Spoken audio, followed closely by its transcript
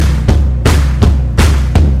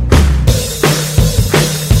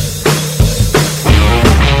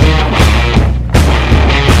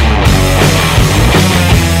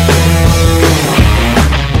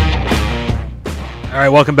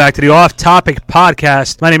welcome back to the Off Topic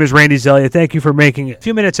Podcast. My name is Randy Zelia. Thank you for making a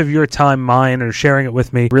few minutes of your time mine or sharing it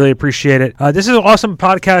with me. Really appreciate it. This is an awesome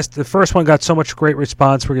podcast. The first one got so much great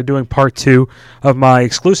response. We're doing part 2 of my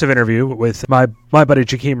exclusive interview with my buddy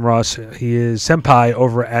Jakeem Ross. He is senpai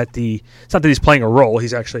over at it's not that he's playing a role,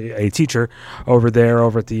 he's actually a teacher over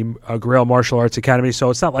at the Grail Martial Arts Academy. So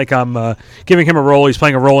it's not like I'm giving him a role, he's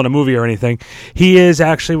playing a role in a movie or anything. He is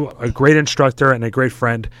actually a great instructor and a great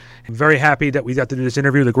friend. I'm very happy that we got to do this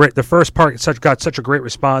interview. The first part got such a great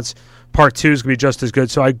response. Part 2 is going to be just as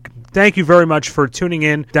good. So I thank you very much for tuning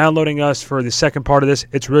in, downloading us for the second part of this.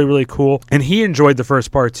 It's really, really cool. And he enjoyed the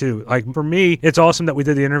first part too. Like for me, it's awesome that we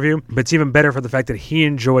did the interview, but it's even better for the fact that he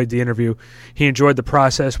enjoyed the interview. He enjoyed the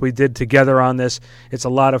process we did together on this. It's a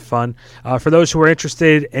lot of fun. For those who are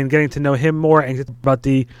interested in getting to know him more and about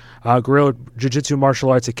the Guerrilla Jiu-Jitsu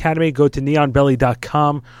Martial Arts Academy, go to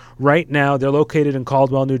neonbelly.com. Right now, they're located in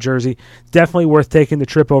Caldwell, New Jersey. Definitely worth taking the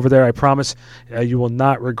trip over there. I promise you will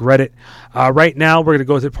not regret it. Right now, we're going to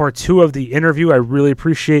go to part 2 of the interview. I really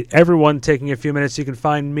appreciate everyone taking a few minutes. You can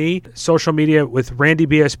find me, social media, with Randy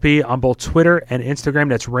BSP on both Twitter and Instagram.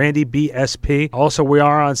 That's Randy BSP. Also, we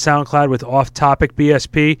are on SoundCloud with Off Topic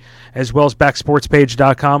BSP, as well as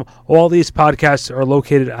backsportspage.com. All these podcasts are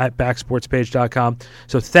located at backsportspage.com.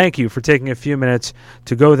 So thank you for taking a few minutes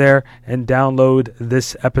to go there and download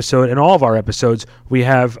this episode and all of our episodes we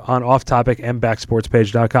have on Off Topic and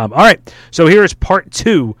backsportspage.com. All right, so here is part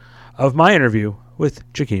 2 of my interview with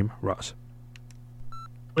Jakeem Ross.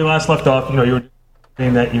 We last left off, you were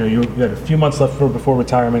saying that you had a few months left before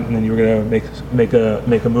retirement, and then you were going to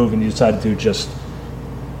make a move, and you decided to just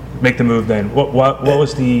make the move. Then what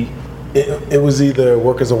was the? It was either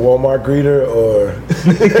work as a Walmart greeter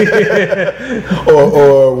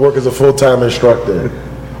or work as a full-time instructor.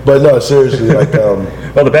 But no, seriously, like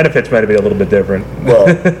well, the benefits might have been a little bit different. Well,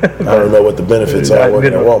 I don't know what the benefits are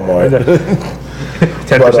working at Walmart.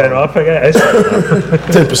 10% off, I guess.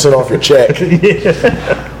 10% off your check.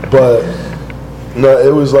 Yeah. But no,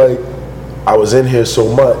 it was like I was in here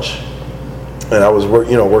so much, and I was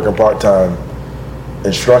working part-time,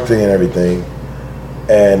 instructing and everything.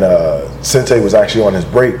 And Sensei was actually on his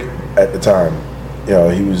break at the time.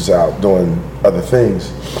 He was out doing other things,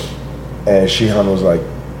 and Shihan was like,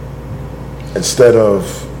 instead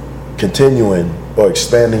of continuing or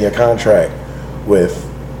expanding your contract with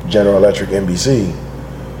General Electric NBC,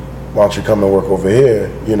 why don't you come and work over here,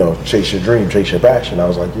 chase your dream, chase your passion. I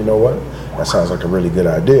was like, you know what? That sounds like a really good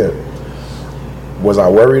idea. Was I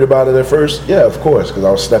worried about it at first? Yeah, of course, because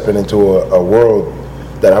I was stepping into a world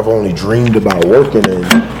that I've only dreamed about working in,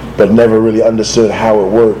 but never really understood how it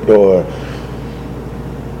worked, or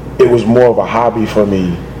it was more of a hobby for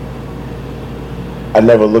me. I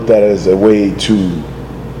never looked at it as a way to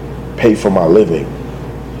pay for my living.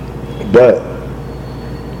 But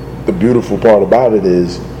the beautiful part about it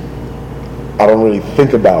is I don't really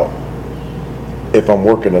think about if I'm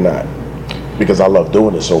working or not, because I love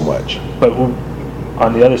doing it so much. But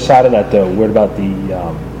on the other side of that, though, what about the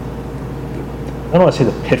I don't want to say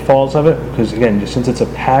the pitfalls of it, because again, since it's a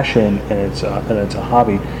passion and it's a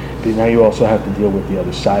hobby, but now you also have to deal with the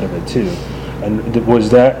other side of it too. And is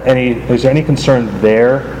there any concern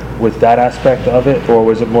there with that aspect of it, or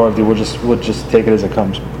was it more of the we'll just take it as it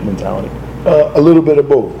comes mentality? A little bit of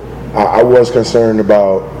both. I was concerned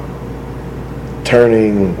about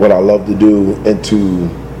turning what I love to do into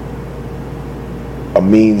a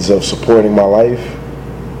means of supporting my life,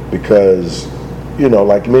 because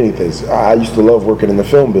like many things, I used to love working in the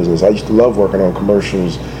film business. I used to love working on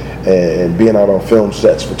commercials and being out on film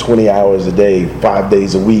sets for 20 hours a day, 5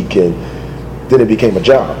 days a week, and then it became a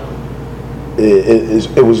job.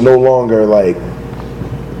 It was no longer like,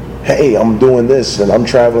 hey, I'm doing this and I'm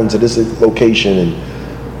traveling to this location,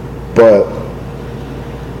 but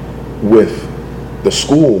with the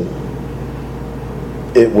school,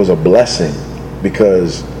 it was a blessing,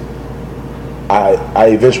 because I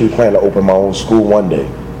eventually plan to open my own school one day.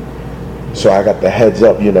 So I got the heads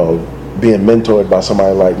up, being mentored by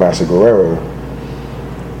somebody like Master Guerrero,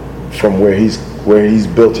 from where he's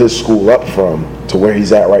built his school up from to where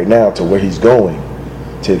he's at right now to where he's going,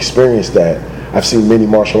 to experience that. I've seen many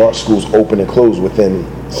martial arts schools open and close within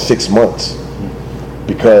 6 months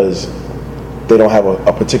because they don't have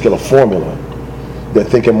a particular formula. They're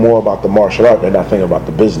thinking more about the martial art, they're not thinking about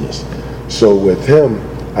the business. So with him,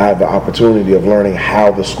 I have the opportunity of learning how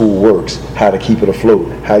the school works, how to keep it afloat,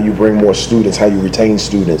 how you bring more students, how you retain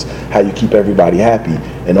students, how you keep everybody happy,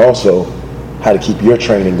 and also how to keep your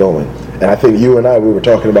training going. And I think you and we were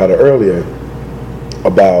talking about it earlier,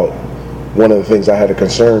 about one of the things I had a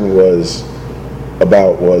concern was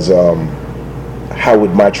how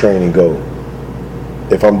would my training go?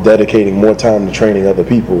 if I'm dedicating more time to training other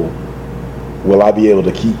people, will I be able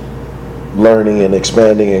to keep learning and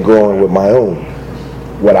expanding and growing with my own?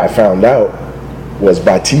 What I found out was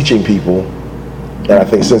by teaching people, and I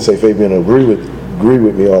think Sensei Fabian agree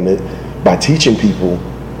with me on it, by teaching people,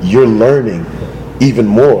 you're learning even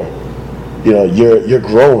more. You know, you're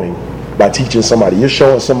growing by teaching somebody. You're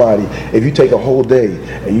showing somebody, if you take a whole day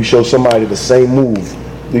and you show somebody the same move,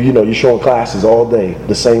 you know, you're showing classes all day,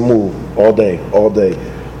 the same move all day.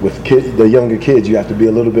 With the younger kids, you have to be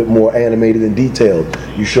a little bit more animated and detailed.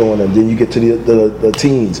 You're showing them. Then you get to the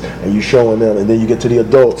teens, and you're showing them. And then you get to the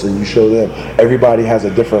adults, and you show them. Everybody has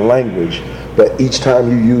a different language. But each time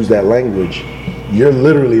you use that language, you're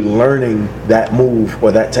literally learning that move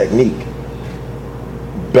or that technique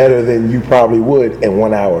better than you probably would in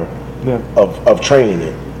 1 hour of training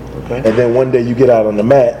it. Okay. And then one day you get out on the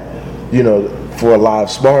mat, you know, for a live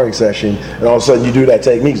sparring session, and all of a sudden you do that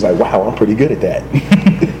technique. It's like, wow, I'm pretty good at that.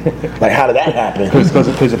 Like, how did that happen? Because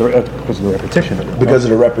of the repetition. Because of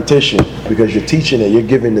the repetition. Because you're teaching it. You're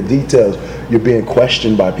giving the details. You're being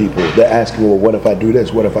questioned by people. They're asking, well, what if I do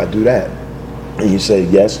this? What if I do that? And you say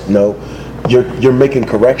yes, no. You're making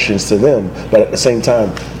corrections to them, but at the same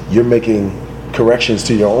time, you're making corrections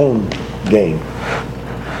to your own game.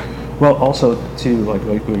 Well, also, too, like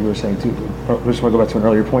what you were saying, too, I just want to go back to an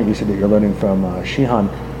earlier point. You said that you're learning from Shihan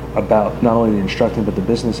about not only the instructing, but the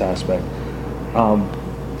business aspect.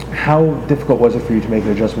 How difficult was it for you to make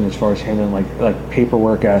an adjustment as far as handling like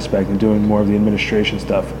paperwork aspect and doing more of the administration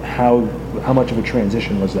stuff? How much of a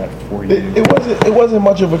transition was that for you? It wasn't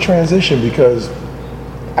much of a transition because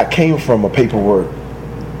I came from a paperwork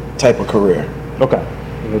type of career. Okay.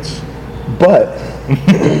 But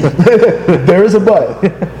there is a but.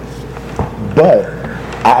 But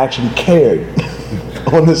I actually cared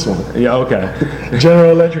on this one. Yeah, okay.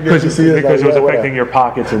 General Electric, because it was affecting your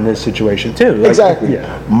pockets in this situation too. Like, exactly.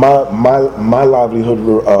 Yeah. My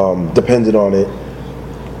livelihood depended on it.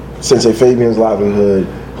 Sensei Fabian's livelihood,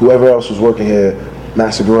 whoever else was working here,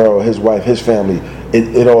 Master Guerrero, his wife, his family,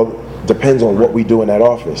 it all depends on what we do in that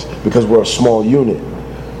office because we're a small unit.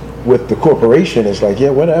 With the corporation, it's like, yeah,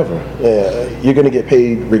 whatever. You're going to get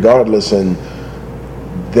paid regardless, and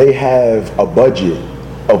they have a budget,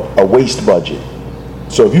 a waste budget.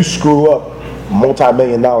 So if you screw up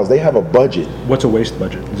multi-million dollars, they have a budget. What's a waste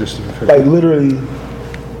budget? Just like literally,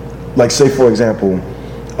 like say for example,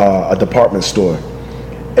 a department store.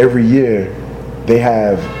 Every year, they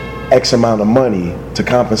have X amount of money to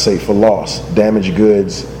compensate for loss, damaged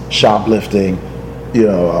goods, shoplifting, you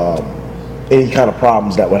know, any kind of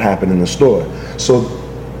problems that would happen in the store. So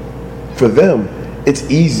for them, it's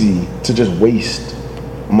easy to just waste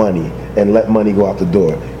money and let money go out the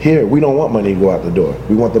door. Here, we don't want money to go out the door.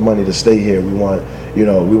 We want the money to stay here. We want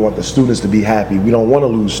the students to be happy. We don't want to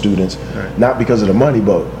lose students, right. Not because of the money,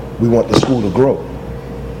 but we want the school to grow.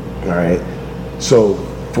 All right. So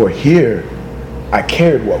for here, I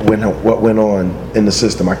cared what went on in the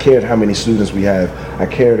system. I cared how many students we have. I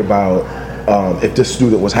cared about if this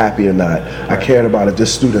student was happy or not. Right. I cared about if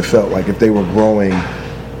this student felt like if they were growing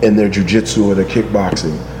in their jiu-jitsu or their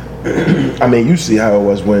kickboxing. I mean, you see how it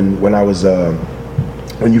was when I was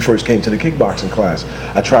when you first came to the kickboxing class.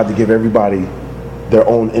 I tried to give everybody their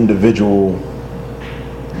own individual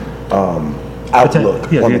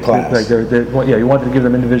outlook on the class. Like you wanted to give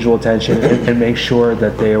them individual attention and make sure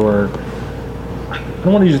that they were. I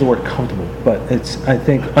don't want to use the word comfortable, but it's, I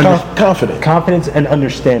think, confidence and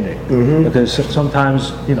understanding. Mm-hmm. Because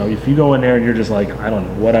sometimes, you know, if you go in there and you're just like, I don't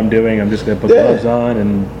know what I'm doing, I'm just going to put gloves on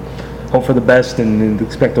and hope for the best and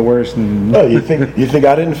expect the worst. And no, you think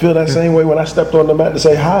I didn't feel that same way when I stepped on the mat to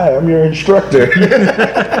say, hi, I'm your instructor.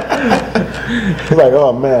 Like,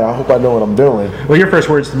 oh man, I hope I know what I'm doing. Well, your first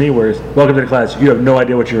words to me were, welcome to the class, you have no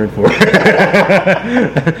idea what you're in for.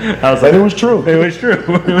 I was like, it was true. It was true.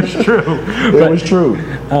 It was true. It was true.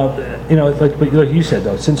 You know, like you said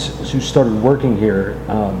though, since you started working here,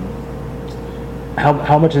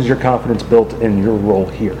 how much is your confidence built in your role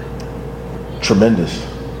here? Tremendous.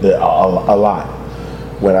 A lot.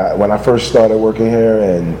 When I first started working here,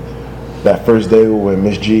 and that first day when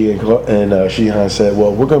Miss G and Shihan said,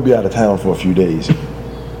 well, we're going to be out of town for a few days.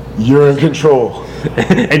 You're in control.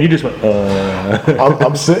 And you just went,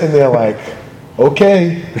 I'm sitting there like,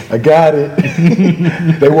 okay, I got it.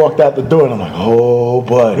 They walked out the door and I'm like, oh,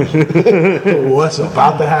 buddy, what's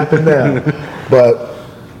about to happen now? But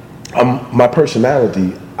my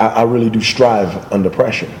personality, I really do strive under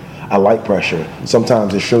pressure. I like pressure.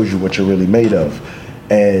 Sometimes it shows you what you're really made of,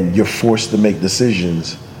 and you're forced to make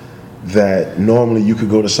decisions that normally you could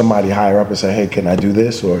go to somebody higher up and say, hey, can I do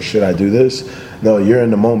this or should I do this? No, you're in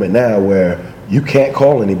the moment now where you can't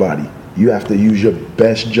call anybody. You have to use your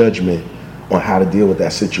best judgment on how to deal with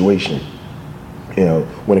that situation. You know,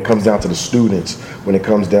 when it comes down to the students, when it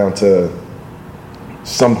comes down to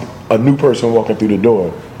a new person walking through the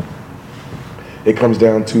door, it comes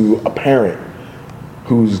down to a parent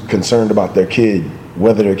who's concerned about their kid,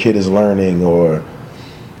 whether their kid is learning or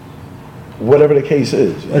whatever the case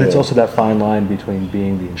is. And it's also that fine line between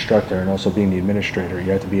being the instructor and also being the administrator.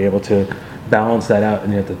 You have to be able to balance that out,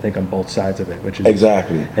 and you have to think on both sides of it, which is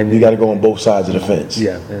exactly. And you got to go on both sides of the fence.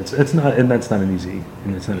 Yeah, it's not, and that's not an easy.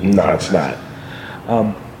 It's not. No, it's not.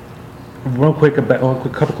 Real quick,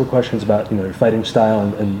 couple quick questions about your fighting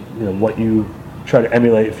style and what you try to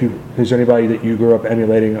emulate. Is there anybody that you grew up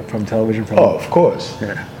emulating from television? Oh, of course.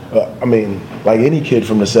 Yeah. I mean, like any kid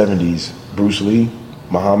from the '70s, Bruce Lee,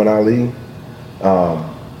 Muhammad Ali.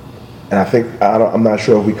 And I think, I'm not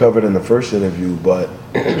sure if we covered in the first interview, but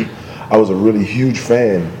I was a really huge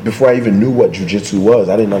fan. Before I even knew what jiu-jitsu was,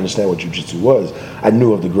 I didn't understand what jiu-jitsu was. I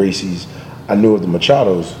knew of the Gracies, I knew of the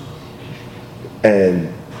Machados,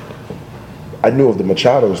 and I knew of the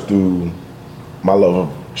Machados through my love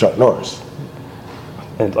of Chuck Norris.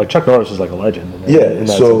 And like Chuck Norris is like a legend. In that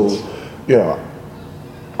sense.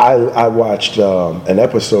 I watched an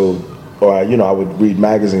episode, or I would read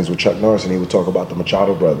magazines with Chuck Norris, and he would talk about the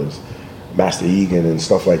Machado brothers, Master Egan, and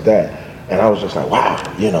stuff like that. And I was just like, wow,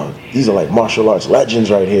 these are like martial arts legends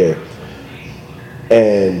right here.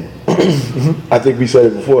 And I think we said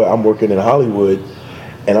it before, I'm working in Hollywood,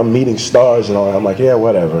 and I'm meeting stars and all that. I'm like, yeah,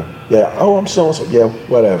 whatever. Yeah, oh, I'm so-and-so. Yeah,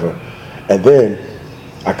 whatever. And then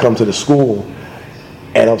I come to the school,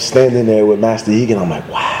 and I'm standing there with Master Egan. I'm like,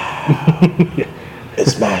 wow.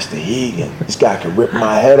 It's Master Egan. This guy could rip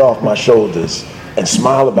my head off my shoulders and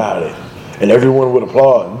smile about it, and everyone would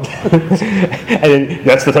applaud. And then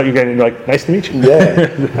that's the thought you're getting, like, nice to meet you. Yeah,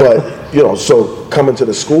 but so coming to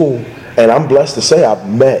the school, and I'm blessed to say I've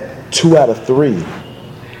met 2 out of 4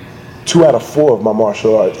 of my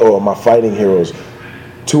martial arts, or my fighting heroes.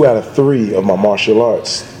 2 out of 3 of my martial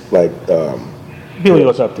arts, like people you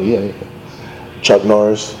look up to, yeah. Chuck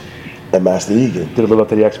Norris and Master Egan. Did it live up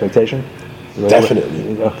to the expectation?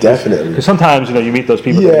 Definitely. Because sometimes you meet those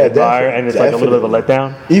people that you admire, and it's like a little bit of a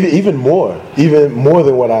letdown. Even more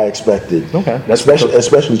than what I expected. Okay,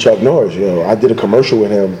 especially Chuck Norris. I did a commercial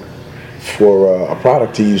with him for a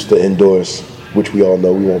product he used to endorse, which we all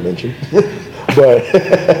know we won't mention. But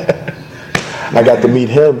I got to meet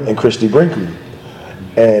him and Christy Brinkley,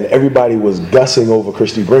 and everybody was gussing over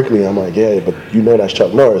Christy Brinkley. I'm like, yeah, but that's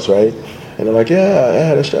Chuck Norris, right? And they're like,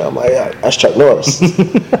 yeah, that's Chuck. I'm like, yeah, that's Chuck Norris.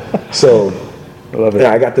 So, I love it.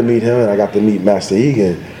 Yeah, I got to meet him, and I got to meet Master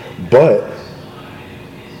Egan. But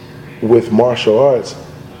with martial arts,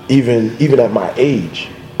 even at my age,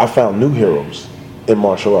 I found new heroes in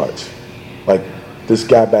martial arts. Like this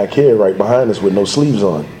guy back here, right behind us, with no sleeves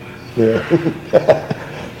on. Yeah.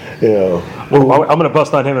 Well, I'm going to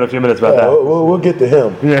bust on him in a few minutes about that. We'll get to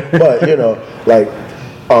him. Yeah.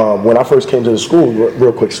 But when I first came to the school,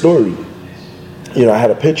 real quick story. I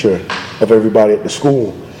had a picture of everybody at the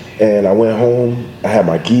school, and I went home. I had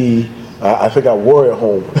my gi. I think I wore it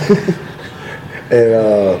home, and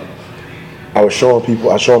I was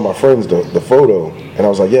showing my friends the photo, and I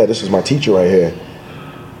was like, "Yeah, this is my teacher right here."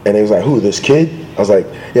 And they was like, "Who? This kid?" I was like,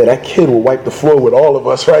 "Yeah, that kid will wipe the floor with all of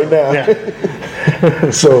us right now."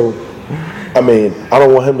 Yeah. So, I mean, I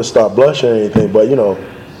don't want him to start blushing or anything, but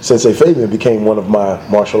Sensei Fabian became one of my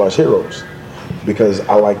martial arts heroes. Because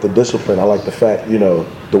I like the discipline, I like the fact,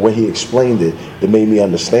 the way he explained it, it made me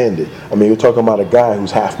understand it. I mean, you're talking about a guy who's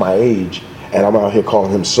half my age, and I'm out here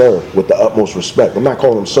calling him sir with the utmost respect. I'm not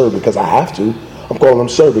calling him sir because I have to. I'm calling him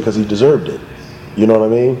sir because he deserved it. You know what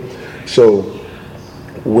I mean? So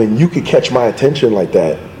when you could catch my attention like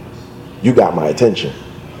that, you got my attention.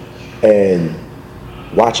 And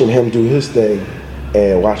watching him do his thing,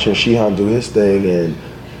 and watching Shihan do his thing, and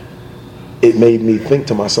it made me think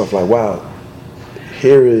to myself, like, wow,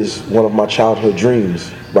 here is one of my childhood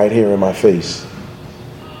dreams right here in my face.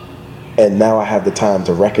 And now I have the time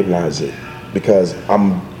to recognize it, because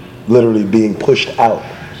I'm literally being pushed out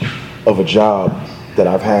of a job that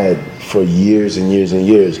I've had for years and years and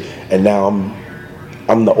years. And now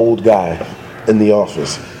I'm the old guy in the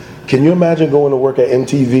office. Can you imagine going to work at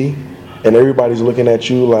MTV and everybody's looking at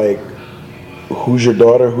you like, who's your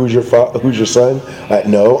daughter? Who's your son? Like,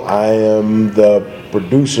 no, I am the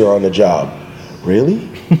producer on the job. Really?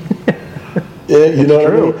 Yeah, you know what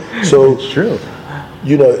I mean? So it's true.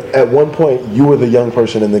 At one point you were the young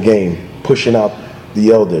person in the game, pushing out the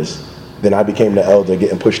elders. then I became the elder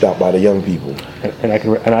getting pushed out by the young people. And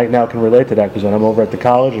I now can relate to that, because when I'm over at the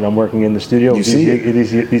college and I'm working in the studio,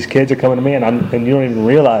 these kids are coming to me, and you don't even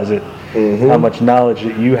realize it, how much knowledge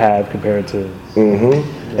that you have compared to.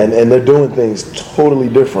 And they're doing things totally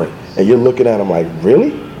different, and you're looking at them like,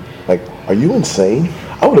 really? Like, are you insane?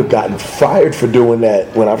 I would have gotten fired for doing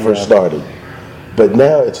that when I first started. But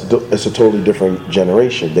now it's a totally different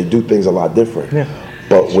generation. They do things a lot different. Yeah.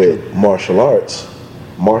 But with martial arts,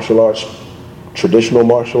 traditional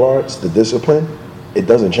martial arts, the discipline, it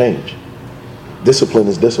doesn't change. Discipline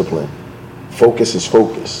is discipline. Focus is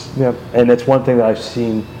focus. Yeah, and it's one thing that I've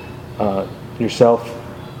seen yourself,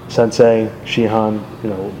 Sensei, Shihan,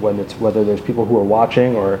 whether there's people who are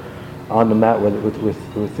watching or on the mat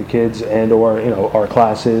with the kids and or our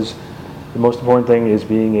classes. The most important thing is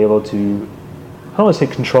being able to, I don't want to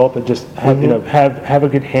say control, but just have have a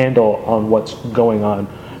good handle on what's going on,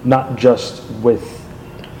 not just with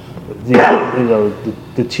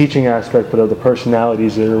the teaching aspect, but of the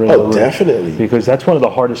personalities that are in the room. Definitely. Because that's one of the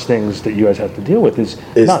hardest things that you guys have to deal with is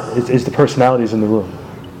the personalities in the room.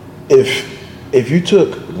 If you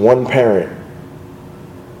took one parent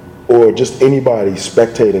or just anybody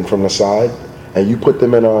spectating from the side and you put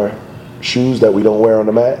them in our shoes that we don't wear on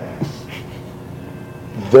the mat,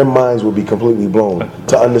 their minds would be completely blown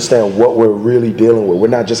to understand what we're really dealing with. We're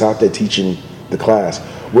not just out there teaching the class.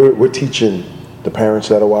 We're teaching the parents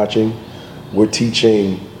that are watching. We're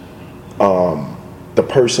teaching the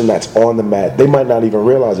person that's on the mat. They might not even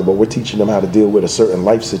realize it, but we're teaching them how to deal with a certain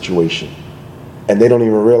life situation. And they don't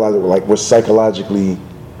even realize it. Like, we're psychologically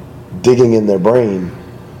digging in their brain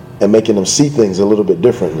and making them see things a little bit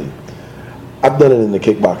differently. I've done it in the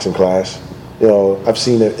kickboxing class. I've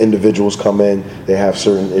seen individuals come in, they have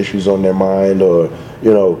certain issues on their mind or,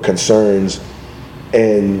 concerns,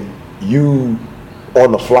 and you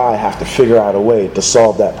on the fly have to figure out a way to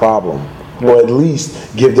solve that problem, or at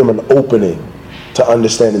least give them an opening to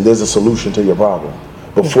understanding there's a solution to your problem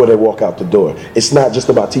before they walk out the door. It's not just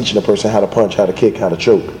about teaching a person how to punch, how to kick, how to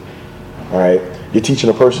choke. All right? You're teaching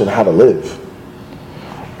a person how to live.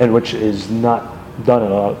 And which is not done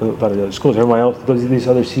in a lot of other schools. These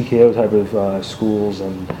other CKO type of schools,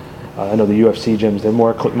 and I know the UFC gyms, they're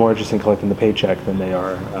more interested in collecting the paycheck than they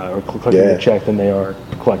are, or collecting the check than they are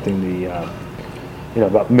collecting the,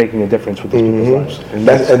 about making a difference with these people's lives.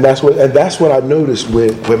 And that's what I noticed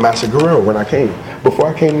with Master Guerrero when I came. Before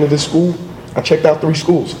I came to this school, I checked out 3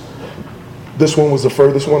 schools. This one was the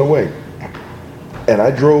furthest one away. And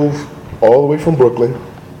I drove all the way from Brooklyn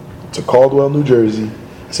to Caldwell, New Jersey.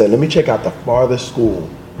 I said, let me check out the farthest school.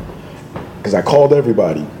 Because I called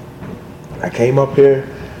everybody. I came up here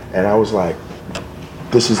and I was like,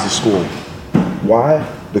 this is the school. Why?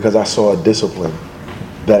 Because I saw a discipline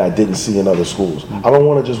that I didn't see in other schools. I don't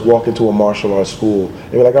want to just walk into a martial arts school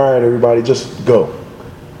and be like, all right, everybody, just go.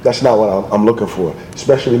 That's not what I'm looking for,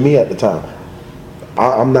 especially me at the time.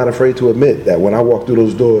 I'm not afraid to admit that when I walked through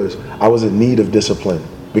those doors, I was in need of discipline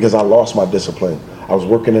because I lost my discipline. I was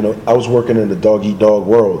working in the dog-eat-dog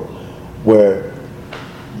world where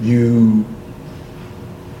you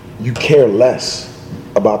care less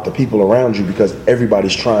about the people around you because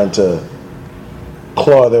everybody's trying to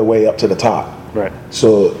claw their way up to the top. Right.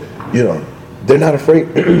 So, they're not afraid,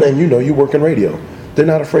 and you work in radio. They're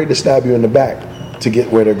not afraid to stab you in the back to get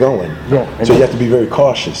where they're going. Yeah. So you have to be very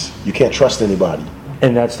cautious. You can't trust anybody.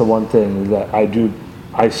 And that's the one thing that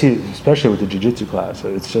I see, especially with the jiu-jitsu class.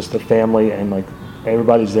 It's just a family, and like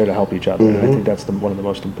everybody's there to help each other. And I think that's one of the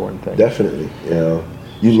most important things. Definitely.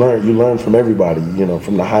 You learn from everybody,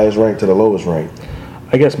 from the highest rank to the lowest rank.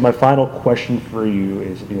 I guess my final question for you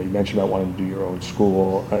is, you mentioned about wanting to do your own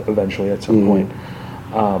school eventually at some point.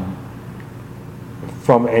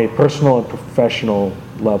 From a personal and professional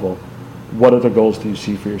level, what other goals do you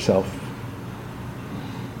see for yourself?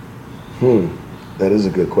 That is a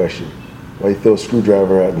good question. Why you throw a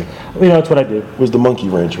screwdriver at me? That's what I do. Where's the monkey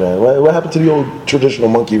wrench, man? What happened to the old traditional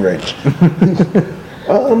monkey wrench?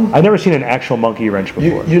 I've never seen an actual monkey wrench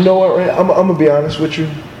before. You know what, Ray? I'm going to be honest with you.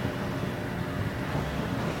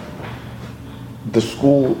 The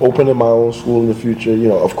school, opening my own school in the future,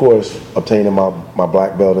 of course, obtaining my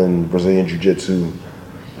black belt in Brazilian Jiu-Jitsu.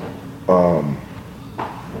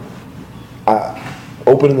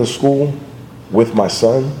 Opening the school with my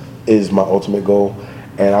son is my ultimate goal.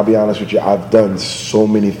 And I'll be honest with you, I've done so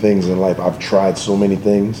many things in life. I've tried so many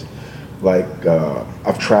things. Like,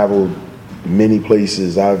 I've traveled many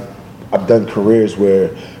places. I've done careers where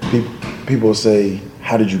people say,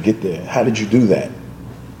 how did you get there? How did you do that?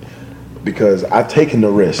 Because I've taken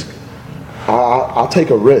the risk. I'll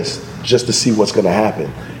take a risk just to see what's going to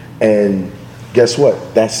happen. And guess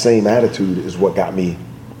what? That same attitude is what got me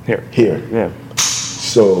Here. Yeah.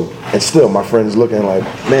 So, and still my friends looking like,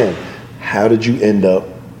 man, how did you end up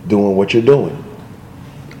doing what you're doing?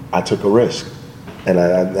 I took a risk, and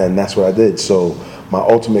that's what I did. So my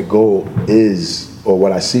ultimate goal is, or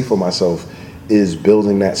what I see for myself, is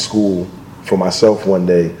building that school for myself one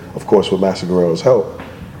day, of course with Master Guerrero's help.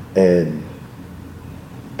 And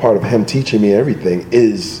part of him teaching me everything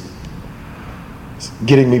is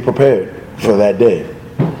getting me prepared for that day.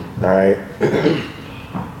 All right.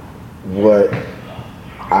 What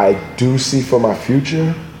I do see for my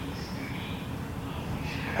future,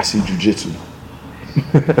 I see jiu-jitsu.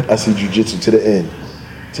 I see jiu-jitsu to the end.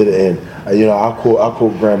 To the end. I'll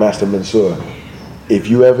quote Grandmaster Mansour. If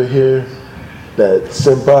you ever hear that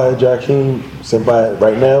Senpai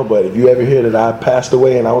right now, but if you ever hear that I passed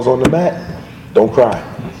away and I was on the mat, don't cry.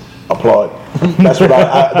 Applaud. That's what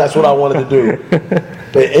I wanted to do.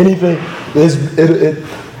 Anything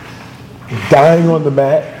dying on the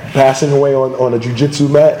mat, passing away on a jiu-jitsu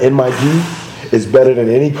mat in my gi is better than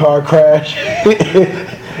any car crash,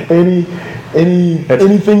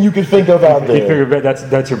 anything you can think of out there. You figure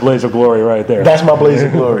that's your blaze of glory right there. That's my blaze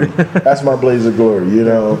of glory. That's my blaze of glory.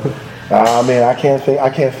 I can't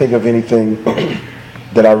think of anything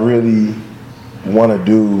that I really want to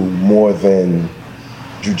do more than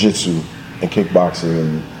jiu-jitsu and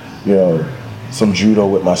kickboxing and some judo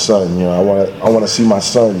with my son. I want to see my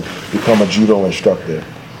son become a judo instructor,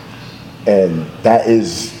 and that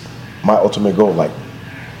is my ultimate goal. Like,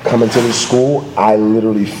 coming to this school, I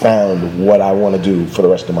literally found what I want to do for the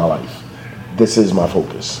rest of my life. This is my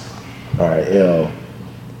focus. All right,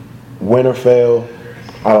 win or fail,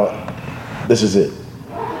 this is it.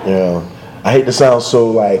 I hate to sound so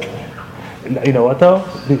like. You know what though?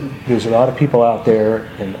 There's a lot of people out there,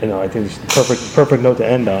 and I think it's the perfect note to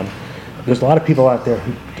end on. There's a lot of people out there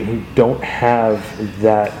who don't have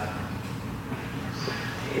that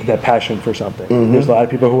passion for something. Mm-hmm. There's a lot of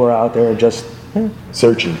people who are out there just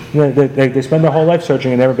searching. They spend their whole life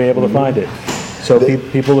searching and never be able to find it. So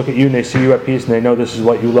people look at you and they see you at peace and they know this is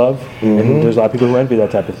what you love. Mm-hmm. And there's a lot of people who envy that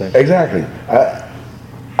type of thing. Exactly.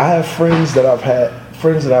 I have friends that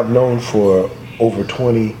I've known for over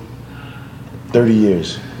 20, 30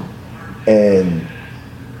 years, and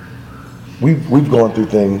we've gone through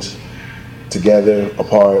things together,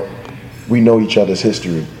 apart. We know each other's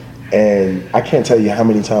history, and I can't tell you how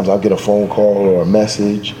many times I'll get a phone call or a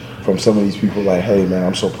message from some of these people like, hey man,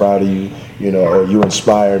 I'm so proud of you, or you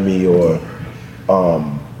inspire me, or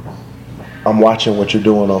I'm watching what you're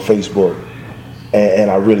doing on Facebook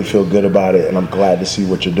and I really feel good about it, and I'm glad to see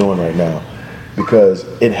what you're doing right now, because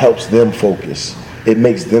it helps them focus. It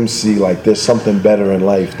makes them see like there's something better in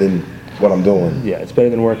life than what I'm doing. Yeah, it's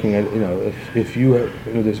better than working at, if you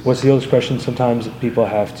what's the old expression? Sometimes people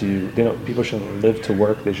have to, people shouldn't live to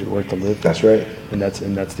work, they should work to live. That's right. And that's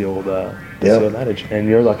the old the old adage. And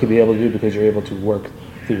you're lucky to be able to do it because you're able to work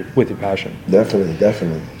with your passion.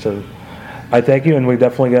 Definitely. So I thank you, and we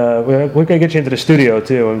definitely we're gonna get you into the studio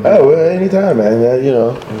too. Anytime, man.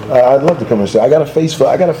 I'd love to come and I got a face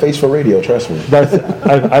for radio. Trust me.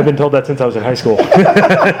 I've been told that since I was in high school.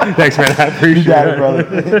 Thanks, man. I appreciate it. You got it,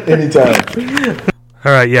 brother. Anytime.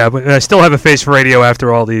 All right, yeah, but I still have a face for radio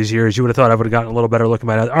after all these years. You would have thought I would have gotten a little better look at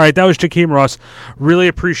my head. All right, that was Jakeem Ross. Really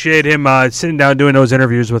appreciate him sitting down doing those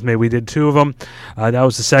interviews with me. We did 2 of them. That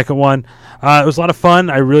was the second one. It was a lot of fun.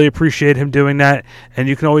 I really appreciate him doing that. And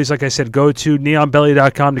you can always, like I said, go to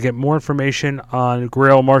neonbelly.com to get more information on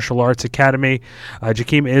Guerrero Martial Arts Academy.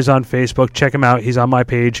 Jakeem is on Facebook. Check him out. He's on my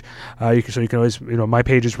page. You can always, my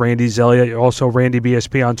page is Randy Zelia. Also Randy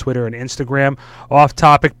BSP on Twitter and Instagram. Off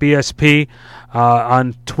Topic BSP.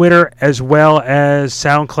 On Twitter as well as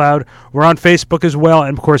SoundCloud. We're on Facebook as well,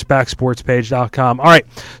 and of course backsportspage.com. All right,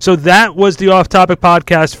 so that was the Off Topic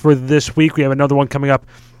podcast for this week. We have another one coming up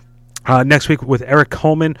next week with Eric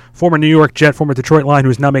Coleman, former New York Jet, former Detroit Lion,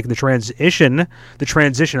 who is now making the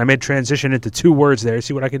transition. I made transition into 2 words there.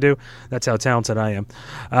 See what I can do? That's how talented I am.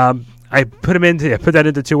 I put that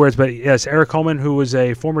into 2 words, but yes, Eric Coleman, who was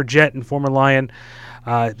a former Jet and former Lion,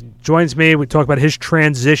 joins me. We talk about his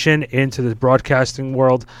transition into the broadcasting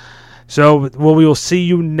world. So we will see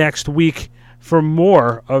you next week for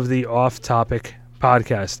more of the Off Topic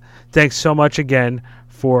podcast. Thanks so much again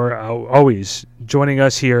for always joining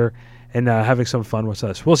us here and having some fun with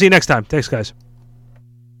us. We'll see you next time. Thanks, guys.